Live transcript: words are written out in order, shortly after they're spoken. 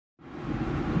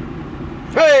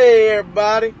Hey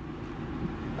everybody.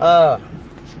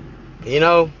 You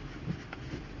know,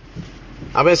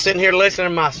 I've been sitting here listening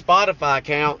to my Spotify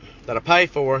account that I pay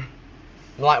for. I'm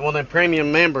like one of them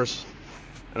premium members.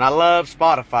 And I love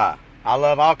Spotify. I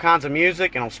love all kinds of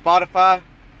music, and on Spotify,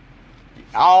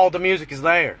 all the music is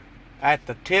there at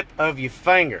the tip of your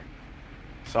finger.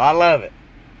 So I love it.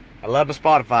 I love my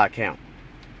Spotify account.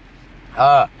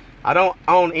 I don't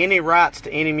own any rights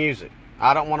to any music.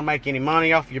 I don't want to make any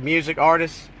money off your music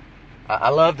artists. I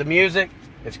love the music.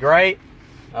 It's great.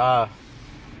 And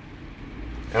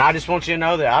I just want you to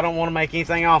know that I don't want to make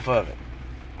anything off of it.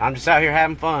 I'm just out here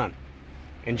having fun.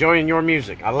 Enjoying your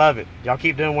music. I love it. Y'all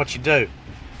keep doing what you do.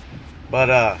 But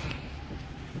I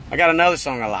got another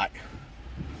song I like.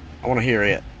 I want to hear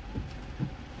it.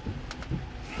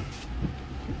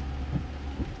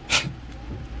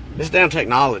 This damn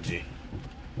technology,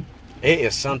 it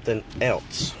is something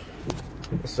else.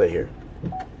 Let's see here.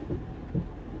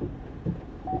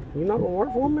 You not gonna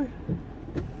work for me?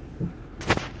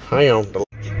 Hang on. Oh,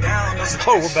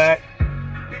 we're back.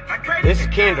 This is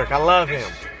Kendrick. I love him.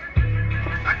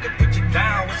 I could put you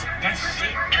down with some good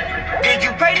shit. Did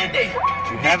you pay today?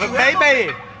 You have a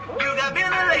baby. You got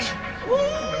ventilation.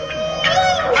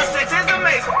 Her sex is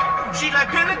amazing. She like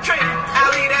penetrating.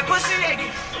 I'll leave that pussy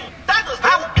aching.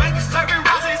 I would make a certain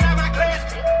roses out my class.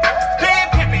 Pen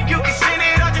pimping, you can send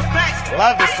it on just fast.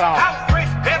 Love this song. I would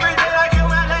break every day like you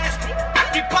my last.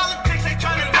 The politics, they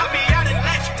trying to knock me out and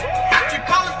latch. The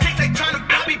politics, they trying to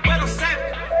block me, but I'm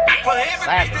savage. For every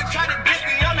bitch that try to diss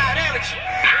me, I'm not average.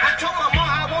 I told my mom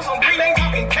I want some green, ain't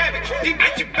talking cabbage. These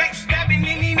bitches backstabbing,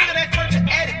 any nigga that turn to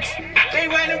addicts.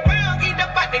 They running around, eat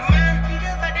up out they mind.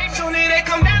 Soon as they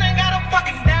come down, they got a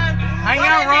fucking dime. Hang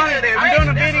on, Ronnie. I'm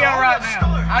doing a video right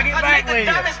now. I'll get back with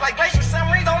you. Like glacier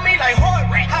submarines on me like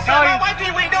hard rain. I feel my wife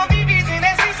in with no BBs in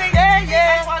that CC. Yeah,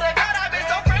 yeah. I swear to God, I've been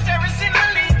so fresh ever since the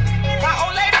league. My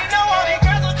old lady know all these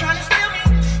girls are trying to steal me.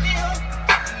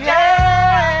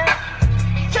 Yeah.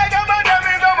 Check out my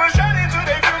diamonds, I'ma shine into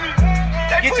they feel me.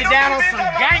 Get you down on some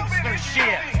gangster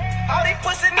shit. All these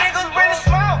pussy niggas really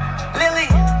small. Lily,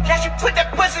 can't you put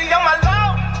that pussy on my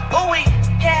lawn? Ooh,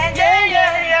 yeah, yeah,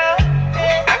 yeah,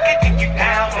 yeah. I can get you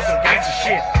down with some gangster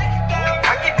shit.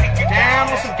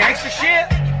 Down on some gangster shit.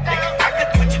 I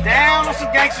can put you Down on some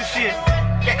gangster shit.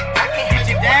 Get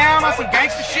you down on some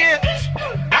gangster shit.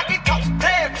 I can talk to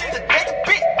damn, she's a gangster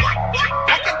bitch.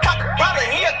 I can talk to brother,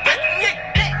 he a gangster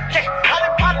nigga. I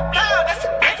done bought a down, that's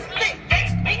a gangster lick.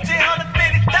 150,000,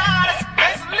 that's a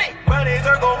gangster lick. Brothers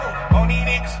are going on these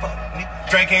niggas, fuck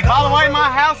niggas. Drinking. By the way, my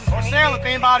house is for sale if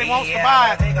anybody wants to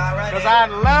buy it. Because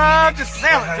I'd love to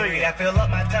sell it to you. I fill up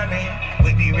my tummy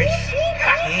with the rich.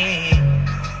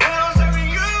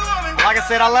 Like I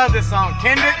said, I love this song.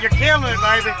 Kendrick, you're killing it,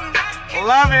 baby.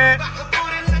 Love it.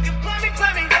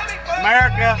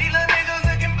 America.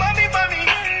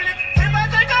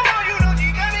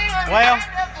 Well,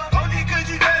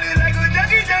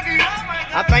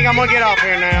 I think I'm going to get off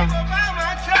here now.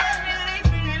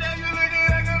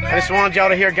 I just wanted y'all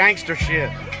to hear gangster shit.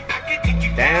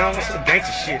 Down with some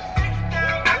gangster shit.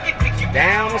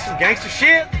 Down with some gangster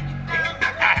shit.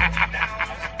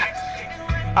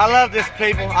 I love this,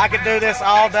 people. I could do this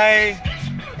all day,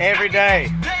 every day.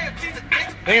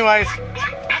 Anyways,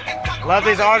 love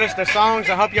these artists, their songs.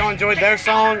 I hope y'all enjoyed their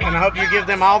song, and I hope you give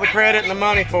them all the credit and the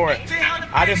money for it.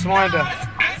 I just wanted to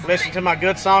listen to my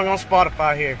good song on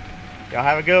Spotify here. Y'all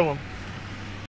have a good one.